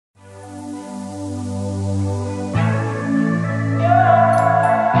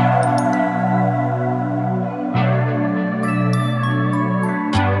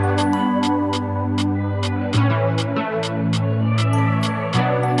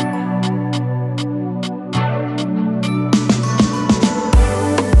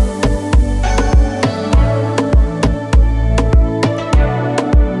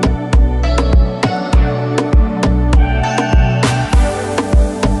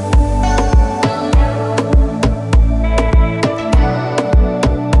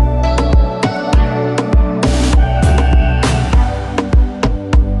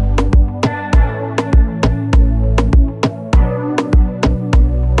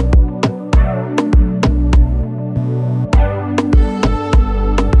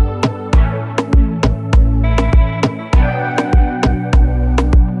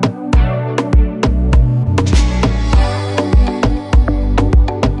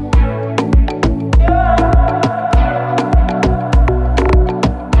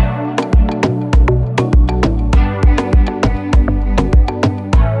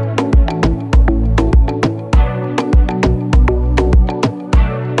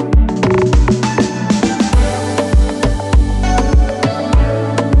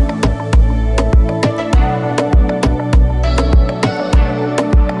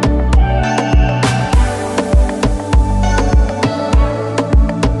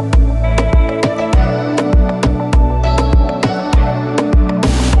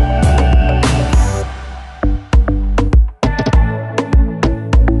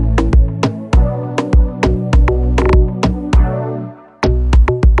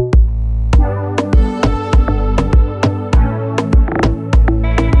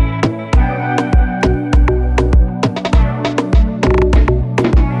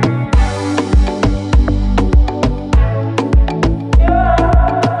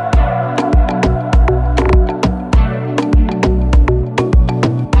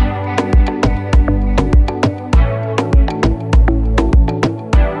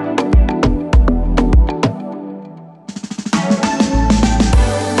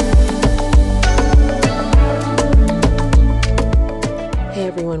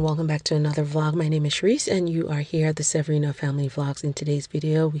back to another vlog. My name is Sharice and you are here at the Severino Family Vlogs. In today's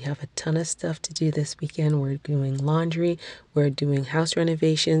video, we have a ton of stuff to do this weekend. We're doing laundry, we're doing house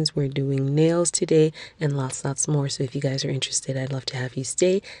renovations, we're doing nails today, and lots more. So if you guys are interested, I'd love to have you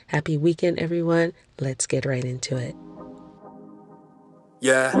stay. Happy weekend, everyone. Let's get right into it.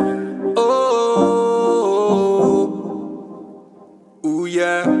 Yeah. Oh. Ooh,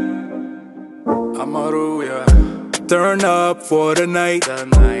 yeah. Amaru, yeah. Turn up for the night.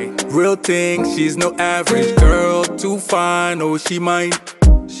 Real thing, she's no average girl. Too fine, oh she mine.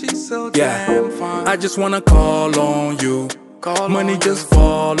 She's so damn fine. I just wanna call on you. Money just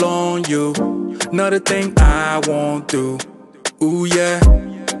fall on you. Another thing I won't do. Ooh yeah,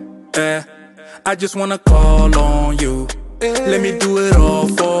 eh. I just wanna call on you. Let me do it all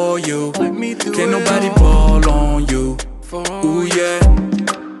for you. Can't nobody ball on you. Ooh yeah,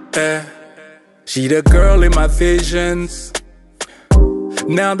 eh. She the girl in my visions.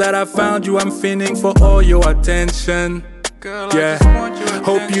 Now that I found you, I'm feeling for all your attention. Yeah,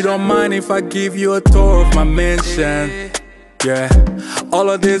 hope you don't mind if I give you a tour of my mansion. Yeah, all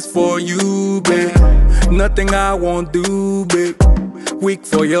of this for you, babe. Nothing I won't do, babe. Weak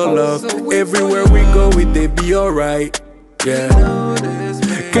for your love. Everywhere we go, they be alright. Yeah,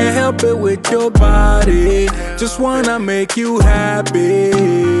 can't help it with your body. Just wanna make you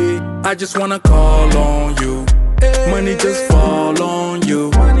happy. I just wanna call on you. Money just fall on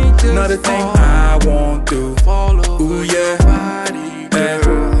you. Another thing I won't do. Ooh yeah, eh.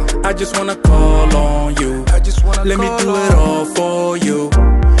 I just wanna call on you. Let me do it all for you.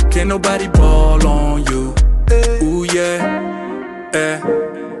 Can't nobody ball on you. Ooh yeah, eh.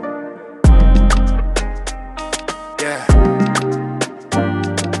 Yeah.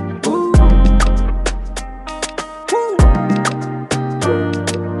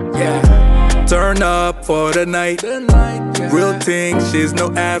 Turn up for the night. Real thing, she's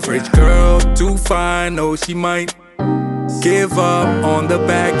no average girl. Too fine, oh she might give up on the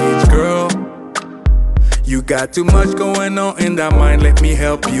baggage, girl. You got too much going on in that mind. Let me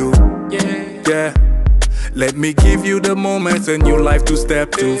help you. Yeah. Let me give you the moments in your life to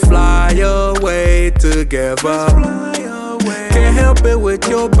step to fly away together. Can't help it with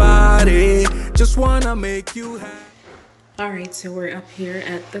your body. Just wanna make you happy. Alright, so we're up here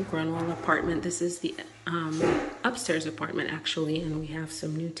at the Grunwald apartment. This is the upstairs apartment actually, and we have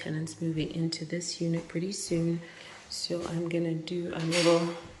some new tenants moving into this unit pretty soon. So I'm gonna do a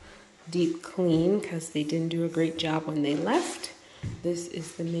little deep clean because they didn't do a great job when they left. This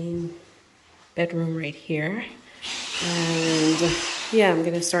is the main bedroom right here. And yeah, I'm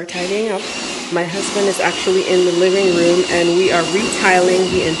gonna start tidying up. My husband is actually in the living room and we are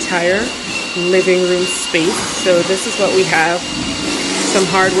retiling the entire living room space. So this is what we have, some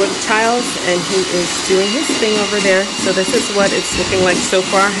hardwood tiles, and he is doing his thing over there. So this is what it's looking like so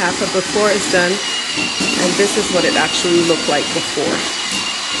far. Half of the floor is done, and this is what it actually looked like before.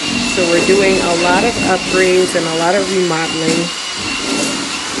 So we're doing a lot of upgrades and a lot of remodeling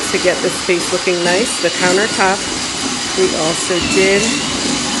to get the space looking nice. The countertop we also did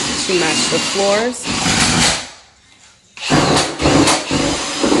to match the floors.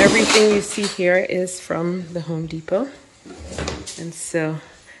 Everything you see here is from the Home Depot. And so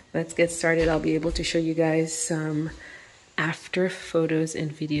let's get started. I'll be able to show you guys some after photos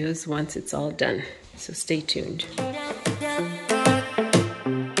and videos once it's all done. So stay tuned.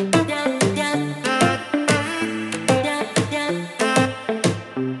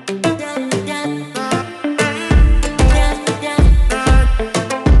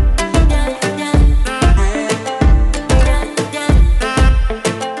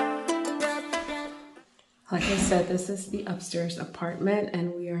 Like I said, this is the upstairs apartment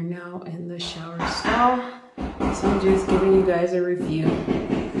and we are now in the shower stall. So I'm just giving you guys a review.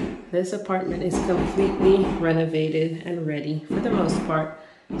 This apartment is completely renovated and ready for the most part.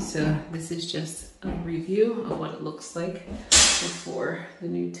 So this is just a review of what it looks like before the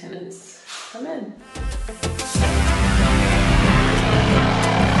new tenants come in.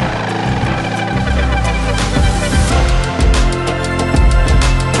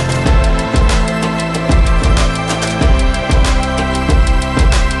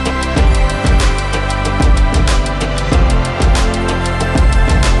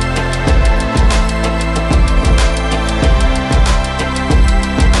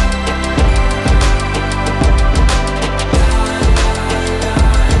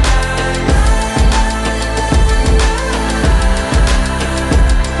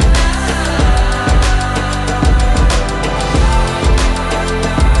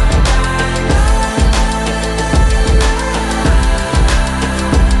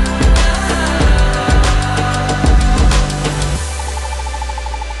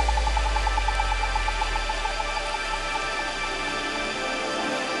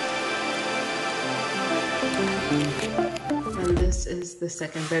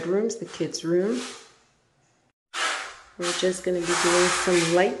 second bedrooms, the kids' room. We're just going to be doing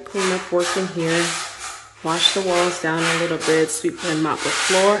some light cleanup work in here. Wash the walls down a little bit, sweep and mop the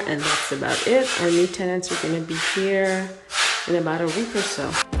floor, and that's about it. Our new tenants are going to be here in about a week or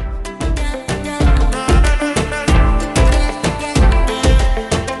so.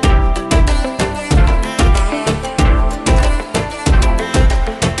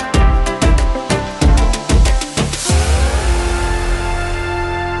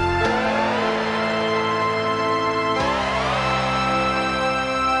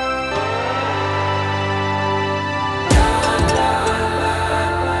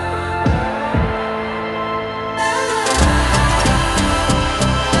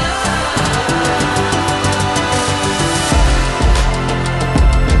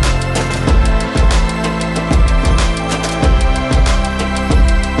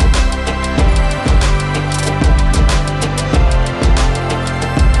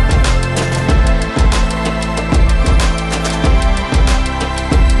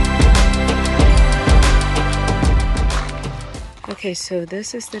 Okay, so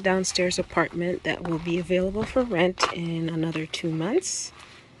this is the downstairs apartment that will be available for rent in another 2 months.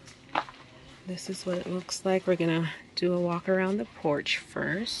 This is what it looks like. We're gonna do a walk around the porch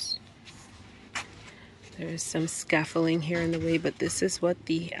first. There's some scaffolding here in the way, but this is what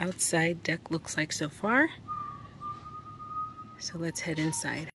the outside deck looks like so far. So let's head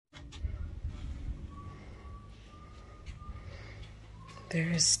inside.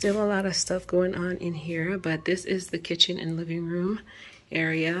 There's still a lot of stuff going on in here, but this is the kitchen and living room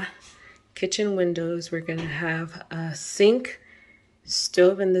area. Kitchen windows, we're gonna have a sink,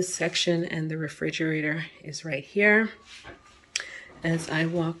 stove in this section, and the refrigerator is right here. As I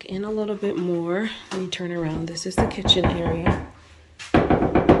walk in a little bit more, let me turn around. This is the kitchen area.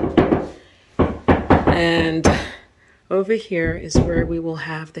 And over here is where we will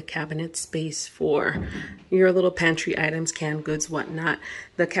have the cabinet space for your little pantry items, canned goods, whatnot.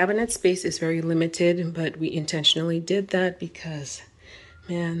 The cabinet space is very limited, but we intentionally did that because,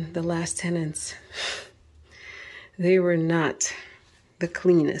 man, the last tenants, they were not the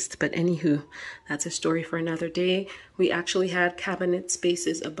cleanest. But anywho, that's a story for another day. We actually had cabinet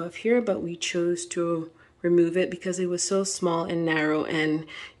spaces above here, but we chose to remove it because it was so small and narrow, and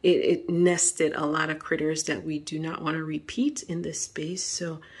it nested a lot of critters that we do not want to repeat in this space.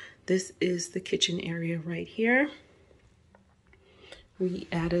 So this is the kitchen area right here. We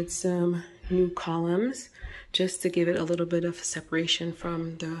added some new columns just to give it a little bit of separation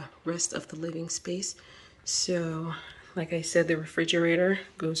from the rest of the living space. So like I said, the refrigerator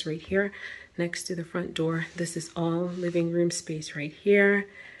goes right here next to the front door. This is all living room space right here.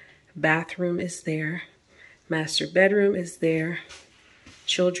 Bathroom is there. Master bedroom is there.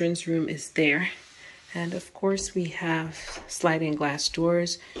 Children's room is there. And of course we have sliding glass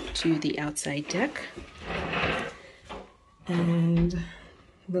doors to the outside deck. And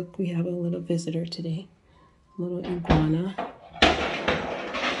look, we have a little visitor today, a little iguana.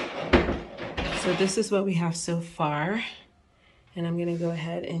 So this is what we have so far. And I'm gonna go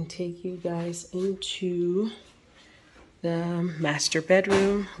ahead and take you guys into the master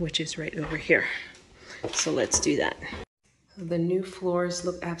bedroom, which is right over here. So let's do that. The new floors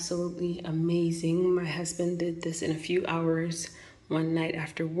look absolutely amazing. My husband did this in a few hours one night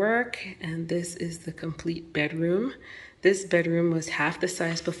after work, and this is the complete bedroom. This bedroom was half the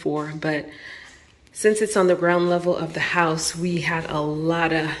size before, but since it's on the ground level of the house, we had a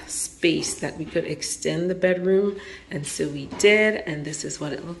lot of space that we could extend the bedroom, and so we did, and this is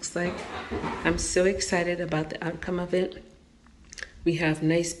what it looks like. I'm so excited about the outcome of it. We have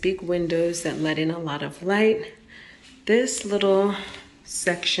nice big windows that let in a lot of light. This little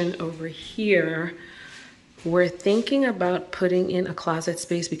section over here, we're thinking about putting in a closet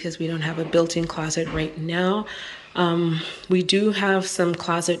space because we don't have a built-in closet right now. We do have some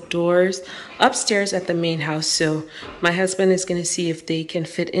closet doors upstairs at the main house, so my husband is going to see if they can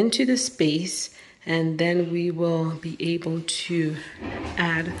fit into the space, and then we will be able to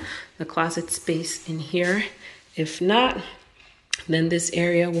add the closet space in here. If not, then this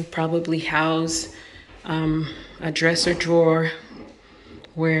area will probably house a dresser drawer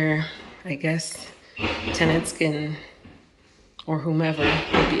where I guess tenants can, or whomever,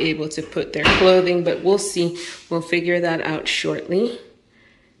 will be able to put their clothing, but we'll see. We'll figure that out shortly.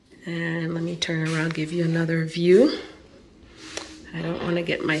 And let me turn around, give you another view. I don't want to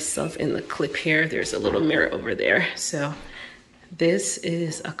get myself in the clip here. There's a little mirror over there. So this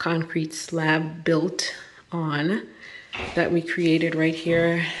is a concrete slab built on that we created right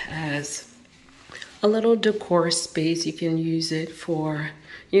here as a little decor space. You can use it for,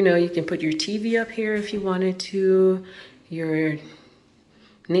 you know, you can put your TV up here if you wanted to, your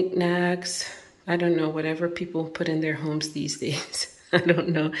knickknacks. I don't know, whatever people put in their homes these days. I don't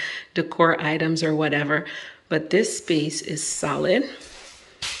know, decor items or whatever. But this space is solid.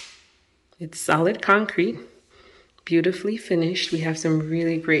 It's solid concrete, beautifully finished. We have some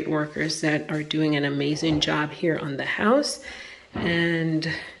really great workers that are doing an amazing job here on the house.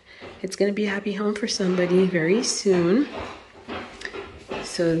 And it's going to be a happy home for somebody very soon.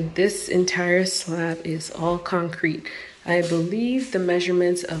 So this entire slab is all concrete. I believe the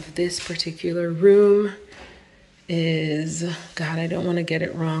measurements of this particular room is, God, I don't want to get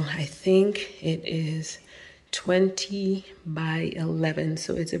it wrong. I think it is 20 by 11.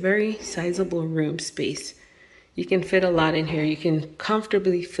 So it's a very sizable room space. You can fit a lot in here. You can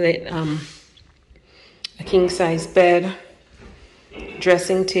comfortably fit a king size bed,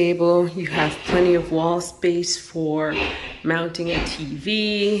 dressing table. You have plenty of wall space for mounting a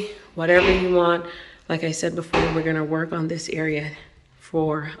TV, whatever you want. Like I said before, we're going to work on this area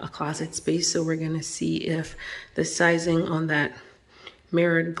for a closet space. So we're going to see if the sizing on that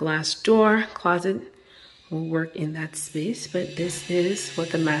mirrored glass door closet will work in that space. But this is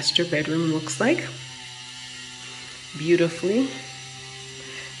what the master bedroom looks like. Beautifully.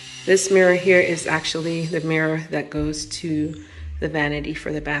 This mirror here is actually the mirror that goes to the vanity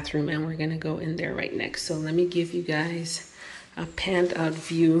for the bathroom, and we're going to go in there right next. So let me give you guys a panned out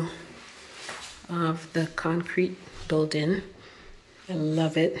view of the concrete built-in. I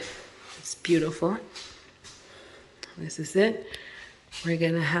love it. It's beautiful. This is it. We're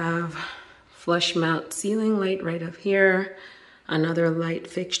going to have flush mount ceiling light right up here. Another light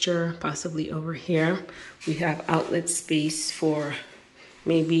fixture possibly over here. We have outlet space for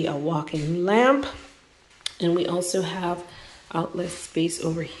maybe a walk-in lamp. And we also have outlet space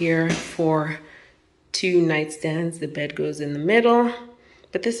over here for 2 nightstands. The bed goes in the middle.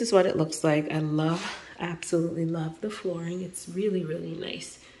 But this is what it looks like. I absolutely love the flooring. It's really, really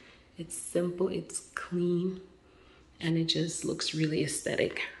nice. It's simple, it's clean, and it just looks really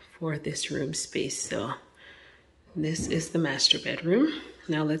aesthetic for this room space. So this is the master bedroom.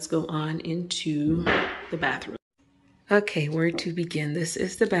 Now let's go on into the bathroom. Okay, where to begin? This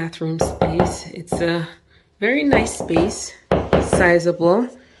is the bathroom space. It's a very nice space, sizable.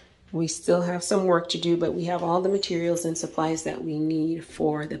 We still have some work to do, but we have all the materials and supplies that we need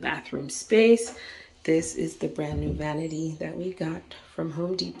for the bathroom space. This is the brand new vanity that we got from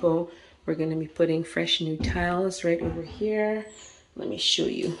Home Depot. We're going to be putting fresh new tiles right over here. Let me show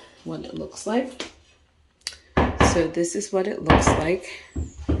you what it looks like. So this is what it looks like.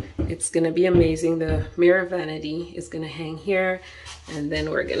 It's going to be amazing. The mirror vanity is going to hang here, and then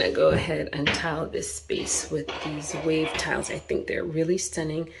we're going to go ahead and tile this space with these wave tiles. I think they're really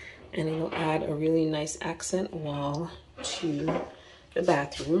stunning, and it will add a really nice accent wall to the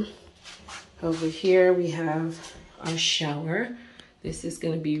bathroom. Over here we have our shower. This is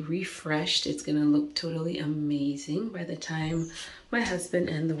going to be refreshed. It's going to look totally amazing by the time my husband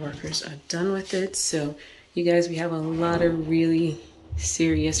and the workers are done with it. So you guys, we have a lot of really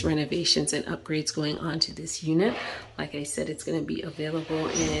serious renovations and upgrades going on to this unit. Like I said, it's going to be available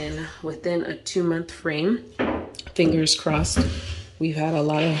within a 2-month frame. Fingers crossed. We've had a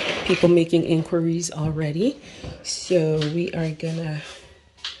lot of people making inquiries already. So we are gonna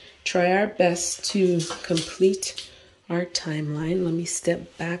try our best to complete our timeline. Let me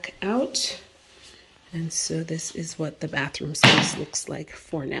step back out. And so this is what the bathroom space looks like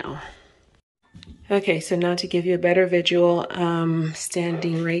for now. Okay, so now to give you a better visual, I'm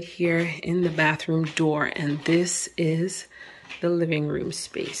standing right here in the bathroom door, and this is the living room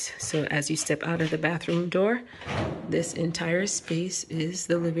space. So as you step out of the bathroom door, this entire space is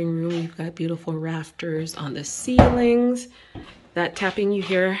the living room. We've got beautiful rafters on the ceilings. That tapping you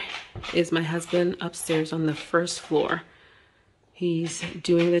hear is my husband upstairs on the first floor. He's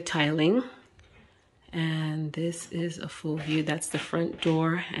doing the tiling. And this is a full view. That's the front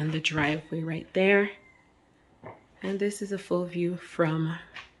door and the driveway right there. And this is a full view from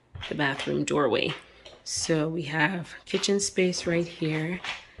the bathroom doorway. So we have kitchen space right here,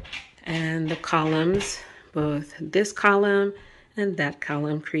 and the columns, both this column and that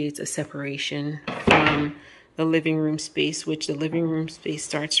column, creates a separation from the living room space, which the living room space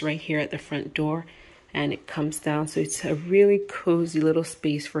starts right here at the front door and it comes down. So it's a really cozy little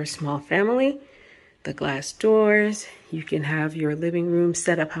space for a small family. The glass doors, you can have your living room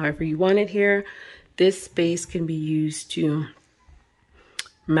set up however you want it here. This space can be used to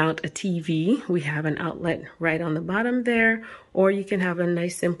mount a TV. We have an outlet right on the bottom there, or you can have a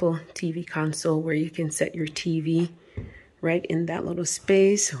nice simple TV console where you can set your TV right in that little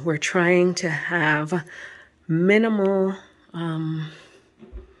space. We're trying to have minimal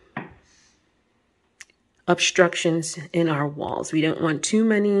obstructions in our walls. We don't want too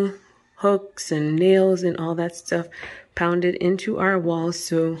many hooks and nails and all that stuff pounded into our walls.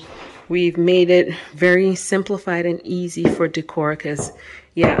 So we've made it very simplified and easy for decor, because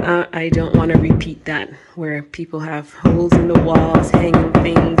yeah, I don't want to repeat that where people have holes in the walls, hanging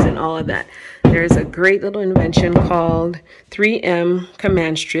things and all of that. There's a great little invention called 3M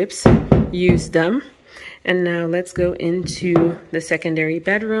command strips. Use them. And now let's go into the secondary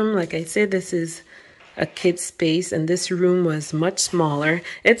bedroom. Like I said, this is a kid's space, and this room was much smaller.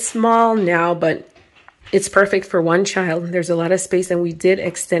 It's small now, but it's perfect for one child. There's a lot of space, and we did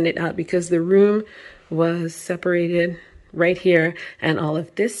extend it out because the room was separated right here, and all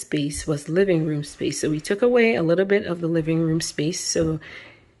of this space was living room space. So we took away a little bit of the living room space so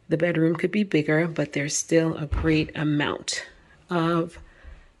the bedroom could be bigger, but there's still a great amount of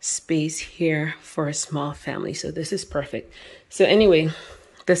space here for a small family. So this is perfect. So anyway,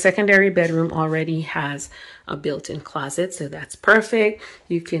 the secondary bedroom already has a built-in closet, so that's perfect.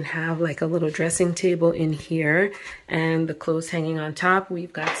 You can have like a little dressing table in here and the clothes hanging on top.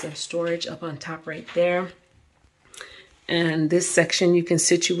 We've got some storage up on top right there. And this section, you can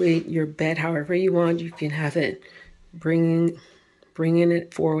situate your bed however you want. You can have it bringing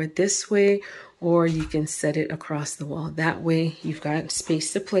it forward this way, or you can set it across the wall that way. You've got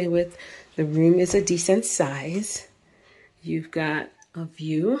space to play with. The room is a decent size. You've got a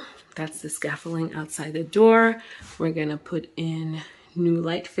view. That's the scaffolding outside the door. We're gonna put in new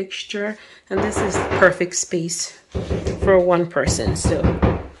light fixture, and this is perfect space for one person.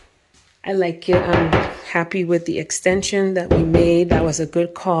 So I like it. I'm happy with the extension that we made. That was a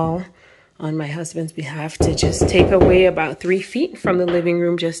good call on my husband's behalf to just take away about 3 feet from the living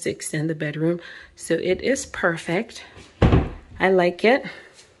room just to extend the bedroom. So it is perfect. I like it.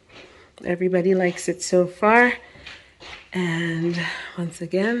 Everybody likes it so far. And once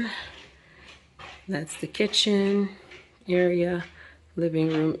again, that's the kitchen area, living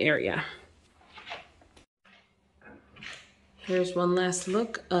room area. Here's one last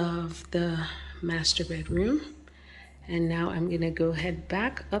look of the master bedroom. And now I'm gonna go head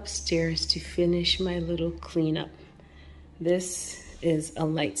back upstairs to finish my little cleanup. This is a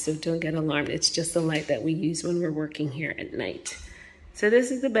light, so don't get alarmed. It's just a light that we use when we're working here at night. So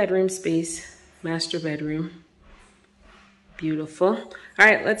this is the bedroom space, master bedroom. Beautiful. All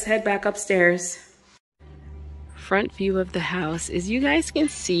right, let's head back upstairs. Front view of the house. As you guys can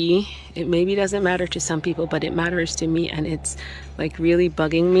see, it maybe doesn't matter to some people, but it matters to me, and it's like really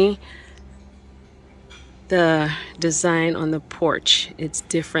bugging me. The design on the porch, it's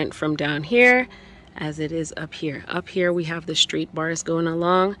different from down here as it is up here. Up here we have the straight bars going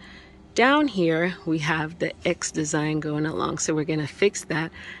along. Down here we have the X design going along, so we're gonna fix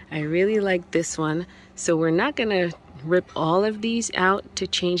that. I really like this one, so we're not gonna rip all of these out to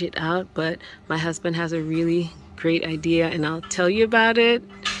change it out, but my husband has a really great idea, and I'll tell you about it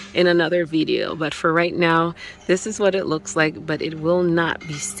in another video. But for right now, this is what it looks like, but it will not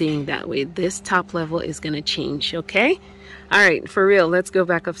be staying that way. This top level is going to change, okay? All right, for real, let's go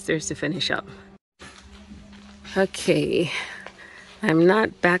back upstairs to finish up. Okay, I'm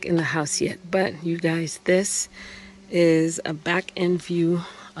not back in the house yet, but you guys, this is a back end view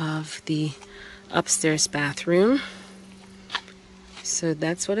of the upstairs bathroom. So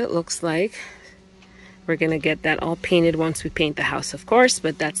that's what it looks like. We're gonna get that all painted once we paint the house, of course,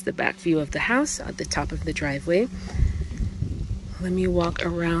 but that's the back view of the house at the top of the driveway. Let me walk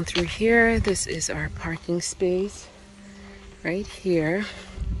around through here. This is our parking space right here.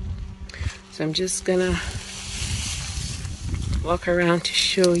 So I'm just gonna walk around to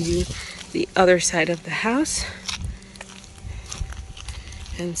show you the other side of the house.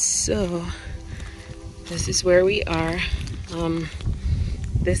 And so this is where we are.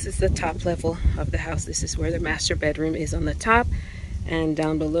 This is the top level of the house. This is where the master bedroom is on the top, and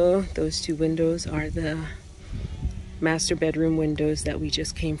down below, those two windows are the master bedroom windows that we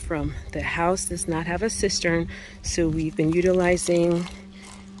just came from. The house does not have a cistern, so we've been utilizing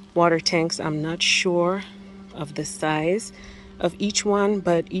water tanks. I'm not sure of the size of each one,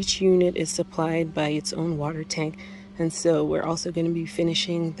 but each unit is supplied by its own water tank, and so we're also going to be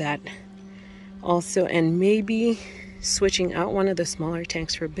finishing that also, and maybe switching out one of the smaller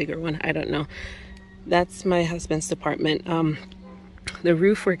tanks for a bigger one. I don't know. That's my husband's department. The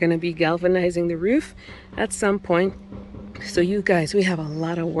roof, we're going to be galvanizing the roof at some point. So you guys, we have a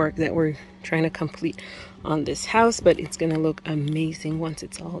lot of work that we're trying to complete on this house, but it's going to look amazing once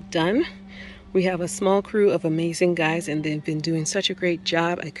it's all done. We have a small crew of amazing guys, and they've been doing such a great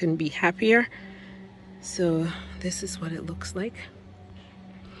job. I couldn't be happier. So this is what it looks like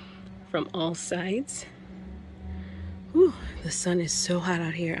from all sides. Whew, the sun is so hot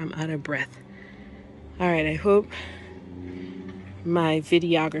out here, I'm out of breath. All right, I hope my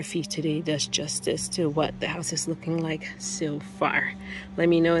videography today does justice to what the house is looking like so far. Let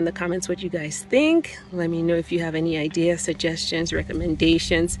me know in the comments what you guys think. Let me know if you have any ideas, suggestions,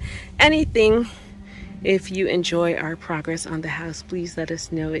 recommendations, anything. If you enjoy our progress on the house, please let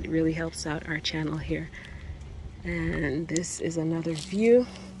us know. It really helps out our channel here. And this is another view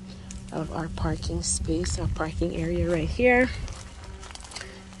of our parking space, our parking area right here.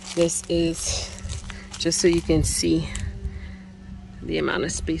 This is just so you can see the amount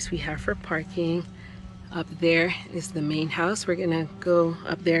of space we have for parking. Up there is the main house. We're gonna go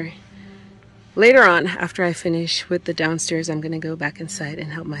up there later on. After I finish with the downstairs, I'm gonna go back inside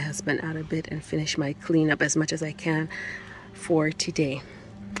and help my husband out a bit and finish my cleanup as much as I can for today.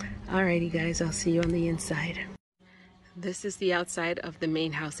 Alrighty guys, I'll see you on the inside. This is the outside of the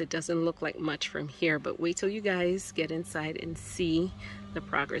main house. It doesn't look like much from here, but wait till you guys get inside and see the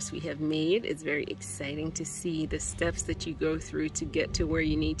progress we have made. It's very exciting to see the steps that you go through to get to where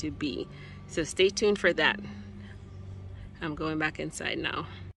you need to be. So stay tuned for that. I'm going back inside now.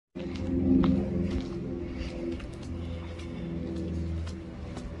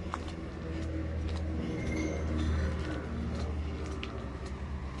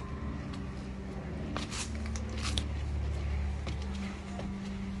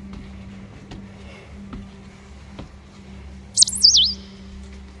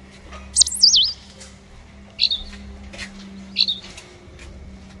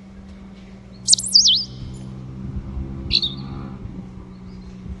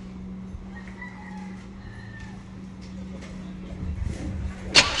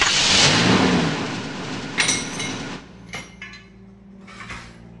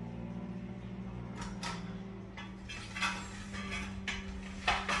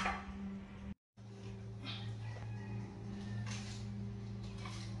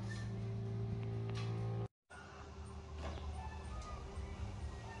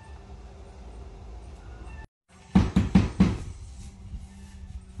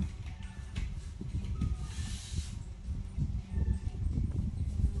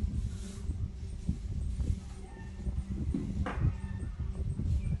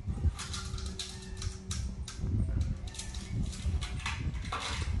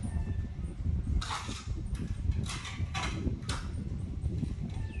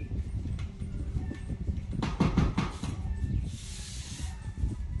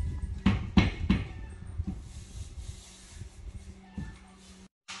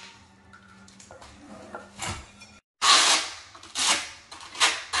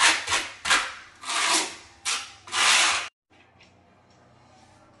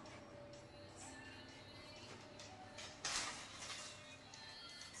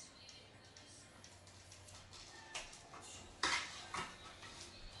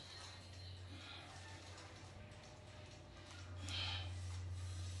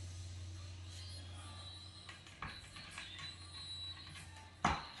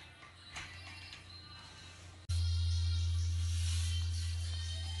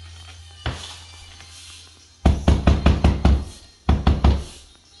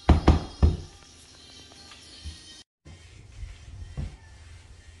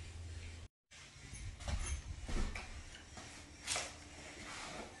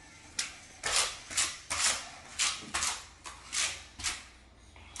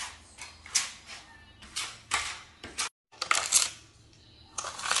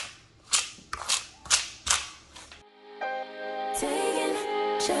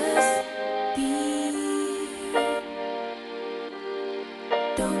 Just be.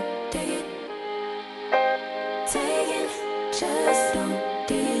 Don't take it. Take it. Just don't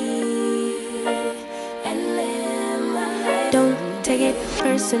deal and live my life. Don't take it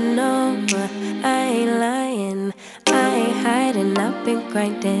personal. I ain't lying. I ain't hiding. I've been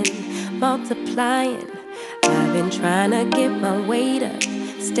grinding, multiplying. I've been trying to get my weight up,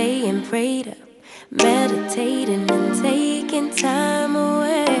 staying prayed up, meditating and taking time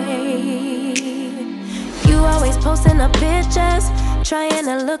away. You always posting up pictures, trying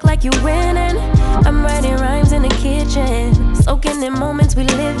to look like you winning. I'm writing rhymes in the kitchen, soaking in moments we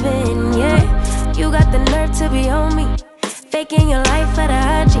live in. Yeah, you got the nerve to be on me, faking your life for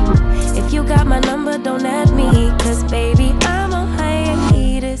the IG. If you got my number, don't add me, cause baby, I'm on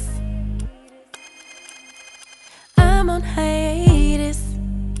hiatus. I'm on hiatus.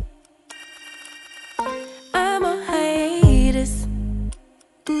 I'm on hiatus.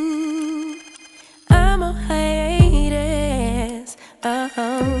 I'm on hiatus.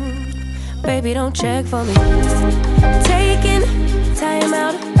 Baby, don't check for me. Taking time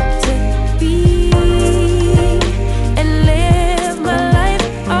out to be and live my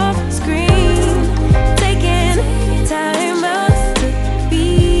life off screen.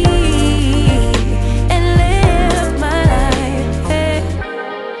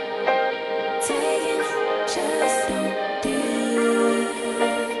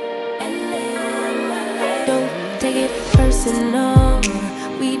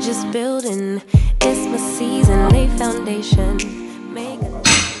 just building. It's my season, lay foundation. Make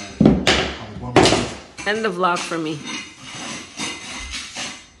End the vlog for me.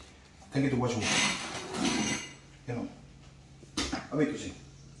 Thank you to watch me. You know. Thank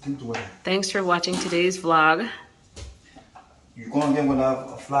you to watch. Thanks for watching today's vlog. You go again with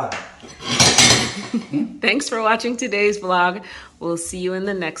a flag. Thanks for watching today's vlog. We'll see you in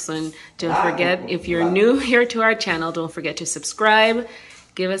the next one. Don't forget, if you're new here to our channel, don't forget to subscribe,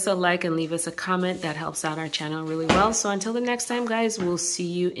 give us a like, and leave us a comment. That helps out our channel really well. So until the next time, guys, we'll see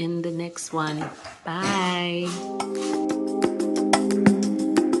you in the next one. Bye.